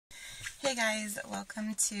Hey guys,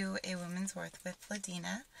 welcome to A Woman's Worth with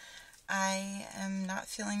Ladina. I am not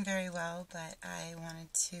feeling very well, but I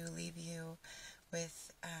wanted to leave you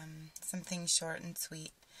with something short and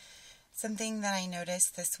sweet. Something that I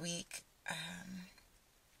noticed this week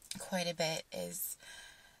quite a bit is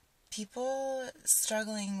people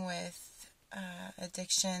struggling with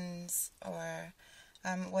addictions, or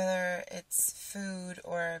whether it's food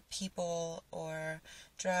or people or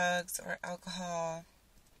drugs or alcohol,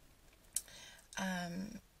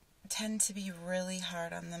 tend to be really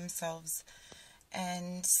hard on themselves.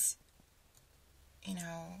 And, you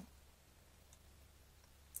know,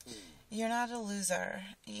 you're not a loser.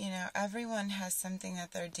 Everyone has something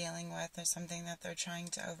that they're dealing with or something that they're trying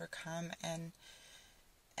to overcome. And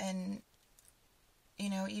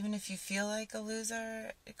even if you feel like a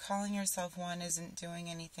loser, calling yourself one isn't doing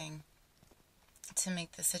anything to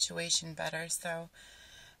make the situation better. So,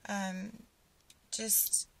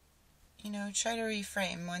 just try to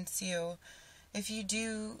reframe if you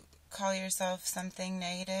do call yourself something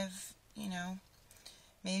negative,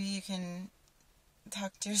 maybe you can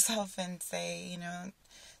talk to yourself and say,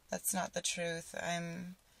 that's not the truth.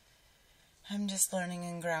 I'm just learning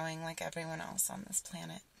and growing like everyone else on this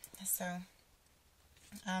planet. So,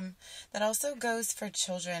 that also goes for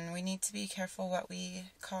children. We need to be careful what we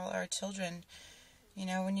call our children.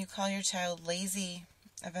 When you call your child lazy,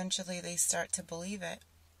 eventually they start to believe it.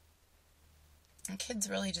 And kids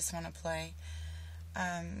really just want to play.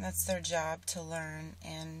 That's their job, to learn,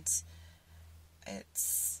 and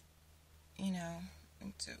it's,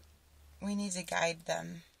 we need to guide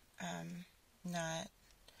them, not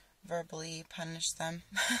verbally punish them.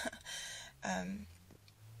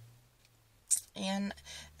 And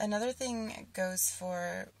another thing goes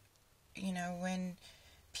for, when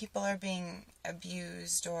people are being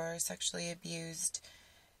abused or sexually abused,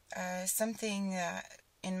 something that,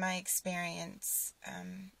 in my experience,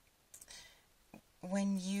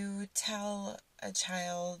 when you tell a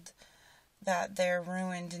child that they're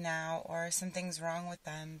ruined now or something's wrong with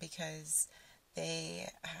them because they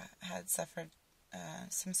had suffered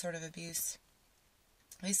some sort of abuse,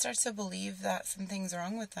 they start to believe that something's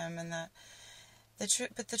wrong with them, and that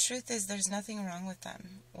but the truth is there's nothing wrong with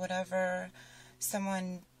them. Whatever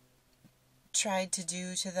someone tried to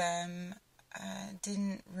do to them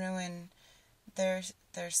didn't ruin their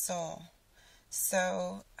soul.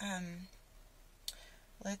 So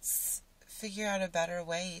let's figure out a better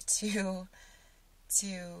way to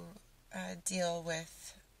deal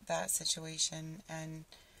with that situation and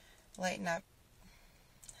lighten up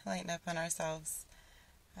on ourselves.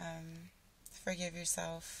 Forgive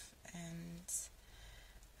yourself, and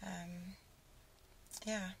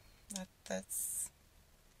that's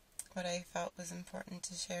what I felt was important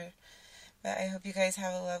to share. But I hope you guys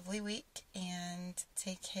have a lovely week and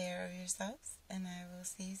take care of yourselves, and I will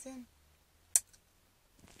see you soon.